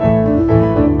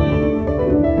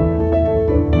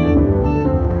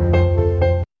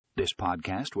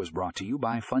podcast was brought to you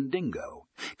by Fundingo.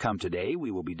 Come today,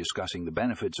 we will be discussing the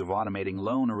benefits of automating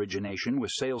loan origination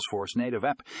with Salesforce native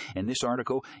app. In this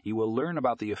article, you will learn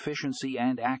about the efficiency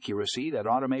and accuracy that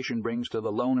automation brings to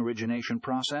the loan origination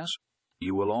process.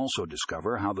 You will also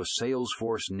discover how the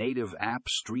Salesforce native app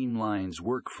streamlines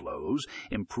workflows,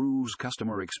 improves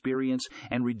customer experience,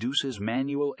 and reduces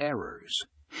manual errors.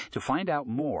 To find out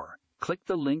more, click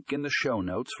the link in the show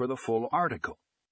notes for the full article.